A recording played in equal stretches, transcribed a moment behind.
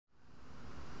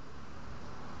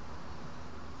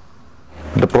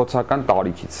Դպրոցական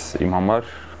տարիքից իմ համար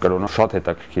կրոնը շատ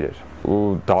հետաքրքիր էր ու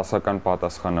դասական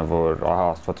պատասխանը որ ահա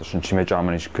Աստվածաշնչի մեջ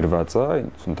ամեն ինչ գրված է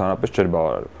ինձ ընդհանրապես չէր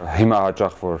բավարարում հիմա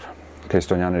հաճախ որ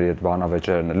քրիստոնյաների հետ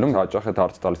բանավեճեր են ելնում հաճախ այդ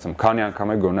հարցը տալիս եմ քանի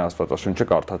անգամ է գոնե Աստվածաշունչը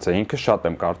կարդացել ինքը շատ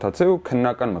եմ կարդացել ու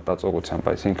քննական մտածողությամբ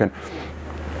այսինքն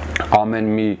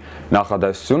ամեն մի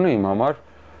նախադասությունը իմ համար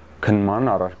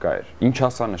քննման առարկա էր ինչ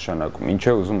ասա նշանակում ինչ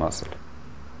է ուզում ասել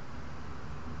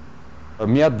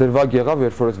Մի հատ դրվագ եղավ,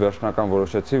 երբ որ ես վերջնական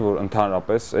որոշեցի, որ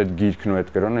ընդհանրապես այդ գիրքն ու այդ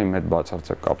կրոնը իմ հետ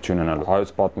բացարձակ կապ չունենալու։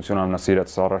 Հայոց պատմություն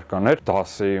ամենասիրած առարկան էր,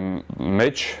 դասի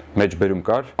մեջբերում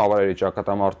կար, ավարերի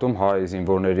ճակատամարտում հայ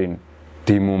զինվորներին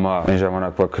դիմում է այն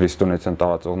ժամանակվա քրիստոնեության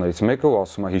տարածողներից մեկը ու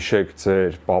ասում է հիշեք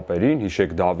ձեր պապերին,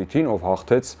 հիշեք Դավիթին, ով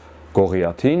հաղթեց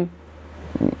Գողիաթին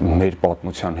մեր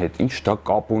պատմության հետ, ինչ դա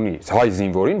կապ ունի։ Հայ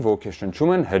զինվորին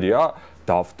ոգեշնչում են հրյա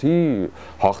Դավթի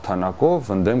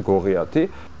հաղթանակով ընդդեմ Գողիաթի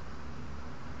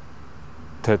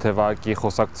թեթևակի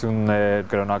խոսակցություններ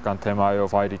կրոնական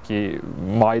թեմայով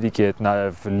մայրիկի հետ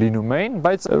նաև լինում էին,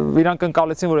 բայց իրանք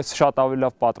ընկալեցին, որ ես շատ ավելի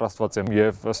լավ պատրաստված եմ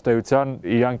եւ ըստ էության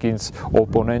իրանք ինձ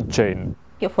օպոնենտ չէին։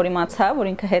 Երբ որ իմացա,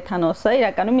 որ ինքը հեթանոս է,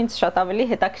 իրականում ինձ շատ ավելի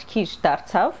հետաքրքիր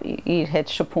դարձավ իր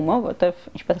հետ շփումը, որտեվ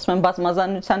ինչպես ասում են,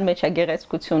 բազմազանության մեջ է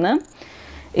գեղեցկությունը,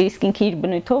 իսկ ինքը իր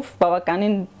բնույթով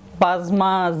բավականին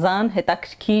բազմազան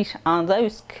հետաքրքիր անձ է,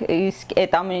 իսկ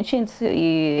այդ ամեն ինչը ինձ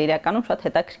իրականում շատ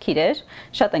հետաքրքիր էր,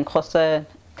 շատ ենք խոսել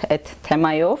այդ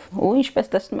թեմայով ու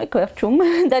ինչպես տեսնում եք վերջում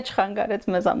դա չխանգարեց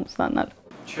մեզ ամուսնանալ։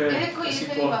 Չէ, Երեկոյին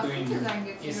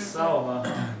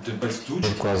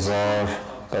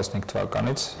 2015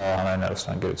 թվականից հանրային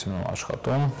հեռուստաընկերությունում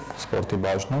աշխատում, սպորտի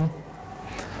բաժնում,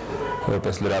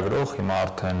 որպես լրագրող, հիմա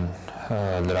արդեն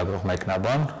լրագրող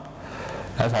մեկնաբան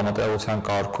Նաև համատեղության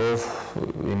կարգով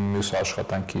իմ մյուս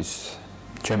աշխատանքից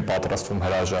չեմ պատրաստվում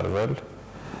հրաժարվել,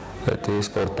 դա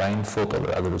սպորտային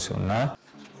ֆոտոլրագրությունն է։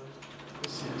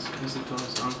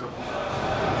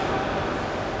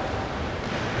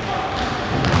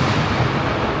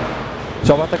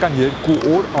 Շաբաթական 2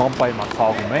 օր անպայման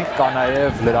խաղում ենք, կա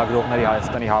նաև լրագրողների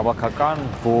Հայաստանի հավաքական,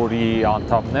 որի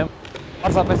անդամն եմ։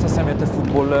 Պարզապես ասեմ, եթե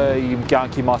ֆուտբոլը իմ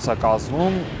կյանքի մաս է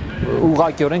կազմում,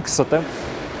 ուղղակիորեն կստեմ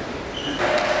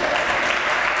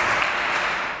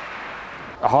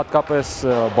հատկապես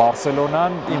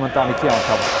Բարսելոնան իմ ընտանիքի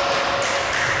անդամ։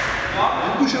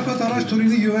 Երկու շաբաթ առաջ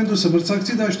Թուրինի Յուվենտուսը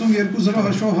մրցակցի դաշտում 2-0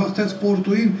 հաշվով հաղթեց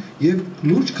Պորտոին եւ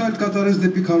լուրջ քայլ կատարեց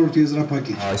դեպի քառորդ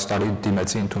եզրափակիչ։ Այս տարի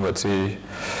դիմեցի ընդունվեցի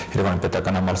Երևանի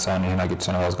պետական համալսարանի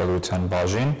հնագիտության ազգագրության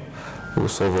բաժին ու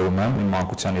սովորում եմ իմ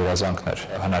մանկության երազանքներ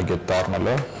հնագետ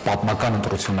դառնալը պատմական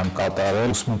ընտրություն եմ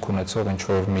կատարել ուսմունք ունեցող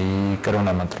ինչ-որ մի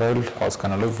կրոն եմ ընտրել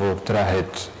հասկանալով որ դրա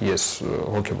հետ ես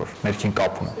հոգևոր ներքին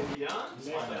կապ ունեմ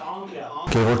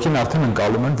Գևորգին արդեն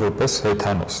ընկալում են որպես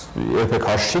հեթանոս երբեք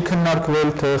հաշ չի քննարկվել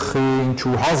թե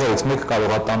ինչու 1000-ից մեկը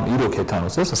կարող է տան իրոք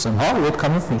հեթանոս ես ասեմ հա ու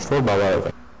այդքանով ինչ-որ բավարարել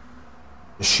է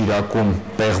Շիրակում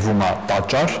պեղվում է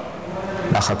տաճար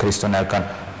նախաքրիստոնեական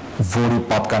որի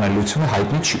պատկանելությունը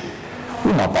հայտնի չի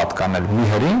ում է պատկանել մի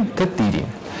հրին թե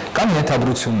տիրին կամ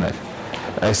ենթադրություններ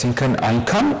այսինքն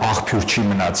այնքան աղբյուր չի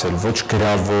մնացել ոչ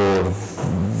գրավոր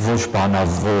ոչ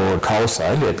բանավոր քաոս է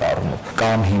էլի այդ առումով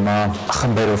կամ հիմա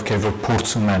խմբեր ովքեր որ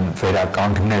փորձում են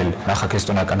վերականգնել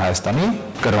նախաքրիստոնեական Հայաստանի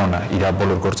կրոնը իր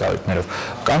բոլոր գործառույթներով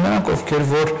կամ նրանք ովքեր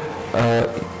որ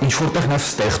ինչ որտեղ նաև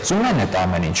ստեղծում են այդ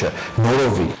ամեն ինչը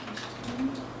նորովի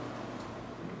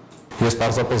Ես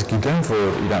պարզապես գիտեմ,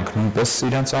 որ իրանք նույնպես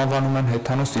իրանց անվանում են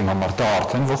հեթանոս, իմ համար դա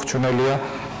արդեն ողջունելի է,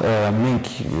 մենք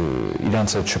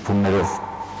իրանց այդ շփումներով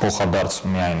փոխադարձ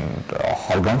միայն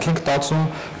հարգանք ենք տածում,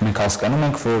 մենք հասկանում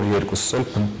ենք, որ երկուսս էլ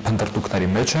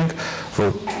փնտրտուքների մեջ ենք,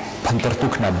 որ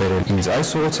փնտրտուքն է բերել ինձ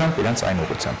այս ուղղությամբ, իրանց այն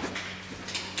ուղղությամբ։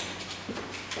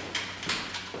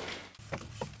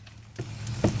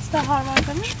 Ստա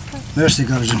հարմարվում է։ Մերսի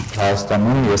Գարժան։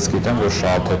 Հայաստանում ես գիտեմ, որ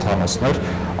շատ հեթանոսներ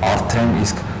արդեն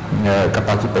իսկ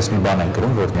կապակի պես մի բան են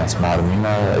գրում, որ նրանց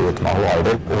մարմինը այդ մահու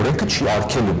այրել, օրենքը չի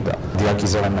արգելում դա։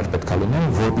 Դիակիզարաններ պետք է լինեն,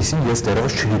 որպեսզի ես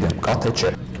դեռևս չգիտեմ, կա թե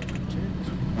չէ։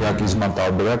 Դիակիզման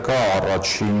տարբերակը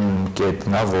առաջին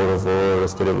կետն է, որը որ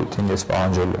ըստ երևույթին ես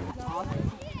պահանջել եմ։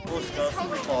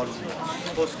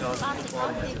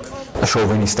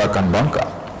 Շովինիստական բան կա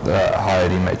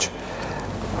հայերի մեջ։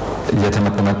 Եթե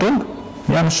մտնետում,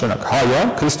 միանշանակ հայ է,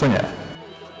 քրիստոնյա է։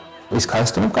 Իսկ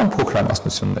Հայաստանում կան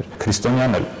փոքրանասնություններ,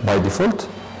 քրիստոնյան էլ by default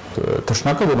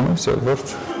թշնակը դնում եմ всё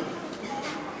վերջ։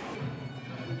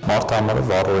 Մարդը համարը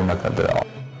վառօրինակ է դրա։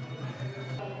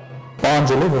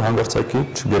 Պահանջել է որ հանգարցակի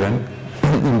չգրեն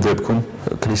իմ դեպքում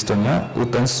քրիստոնյա ու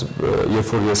տենց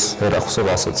երբ որ ես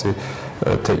հեռախոսով ասացի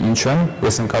թե ինչ են,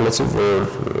 ես ընկալեցի, որ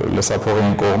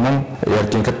լեսափողի կողմում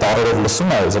երկինքը տարերով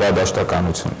լսում է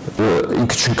զրադաշտականություն։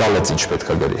 Ինքը չընկալեց ինչ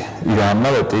պետք է գրի։ Իր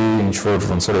անունը դա ինչ որ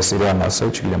ոնց որ էս իրան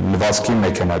ասել, չգիտեմ, լվացքի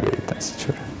մեքենա գրի, տես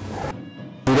չէ։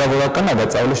 Իրավորական է,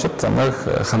 բայց ավելի շատ ծանր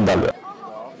խնդալու է։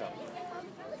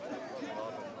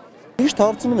 Միշտ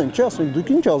հարցնում ենք, չի ասում, դուք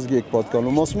ինչ ազգի եք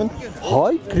պատկանում, ասում են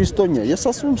հայ, քրիստոնյա, ես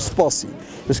ասում եմ սպասի։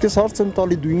 Ես քեզ հարց եմ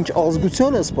տալի, դու ինչ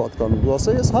ազգության ես պատկանում, դու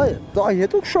ասա ես հայ եմ։ Դա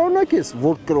հետո շարունակես,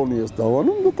 որ կրոնի ես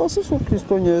դավանում, դու ասես որ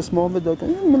քրիստոնյա ես,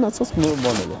 մահմեդական, մնացած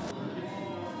բաները։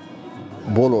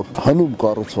 Բոլոր հնում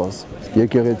կառուցված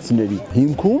եկեղեցիների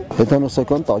հիմքում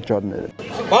հեթանոսական տաճարները։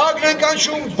 Վահագն են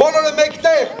կանչում բոլորը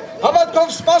մեկտեղ,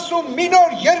 հավատքով սպասում մի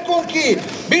նոր երկունքի,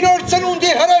 մի նոր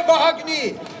ծնունդի հրե Վահագնի,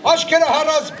 աչքերը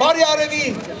հառած բարի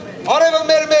արևին, արևը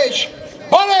մեր մեջ,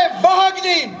 բարև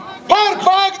Վահագնին, փառք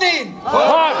Վահագնին,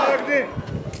 Վահագնին։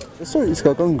 Այսօր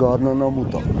իսկական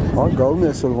գարնանամուտ է, հա, գարունը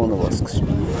այսօրվան է սկսում։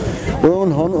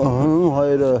 Ուրեմն հանուն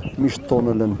հայերը միշտ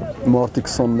տոնել են մարտի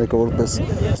 21-ը որպես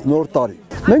նոր տարի։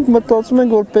 Մենք մտածում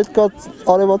ենք, որ պետքա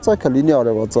արևածագը լինի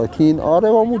արևածագին,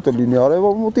 արևամուտը լինի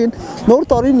արևամուտին, նոր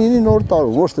տարին լինի նոր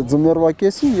տարում, ոչ թե ձմեռվա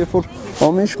կեսին, երբ որ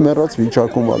ամեն ինչ մեռած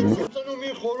վիճակում է լինի։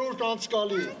 Ծնումի խորհուրդ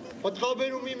անցկալի,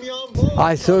 պատղաբերումի մի ամբողջ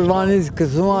Այսօրվանից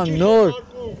սկսում է նոր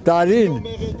տարին,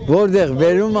 որտեղ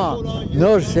բերում է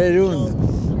նոր սերունդ,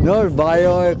 նոր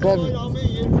բայոեկոն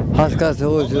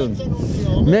հասկացողություն։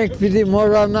 Մենք պիտի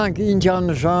մոռանանք ինչ է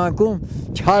նշանակում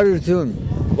չարություն։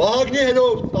 Վահագնի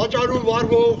հելով տաճարում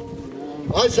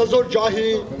վարվող այս հզոր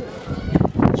ջահի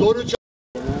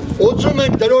զորության օծում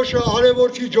ենք դրոշը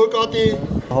արևորջի ջոկատին։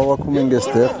 Հավաքում ենք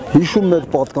այստեղ, հիշում մեր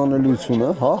պատկանելությունը,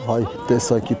 հա, հայ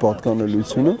տեսակի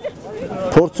պատկանելությունը,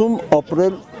 փորձում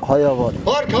ապրել հայավար։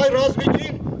 Փառք հայ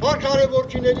ռազմիկին, փառք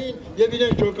արևորջիներին եւ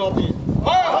իրենց ջոկատին։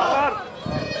 Փառք։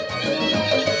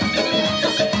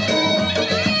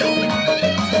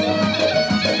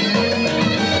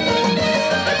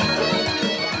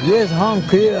 Ես համ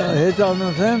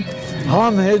հետանոց եմ,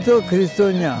 համ հետո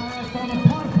քրիստոնյա։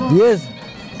 Ես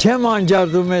չեմ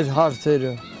անջատում այս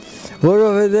հարցերը,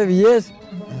 որովհետև ես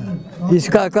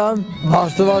իսկական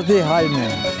Աստվածի հայրն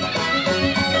եմ։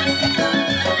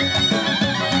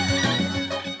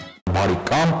 Բարի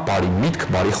կամ, բարի միտք,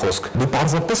 բարի խոսք։ Դու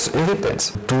պարզապես եղի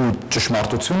տենց։ Դու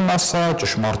ճշմարտությունն ասա,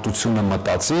 ճշմարտությունը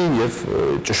մտածի եւ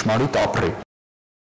ճշմարիտ ապրի։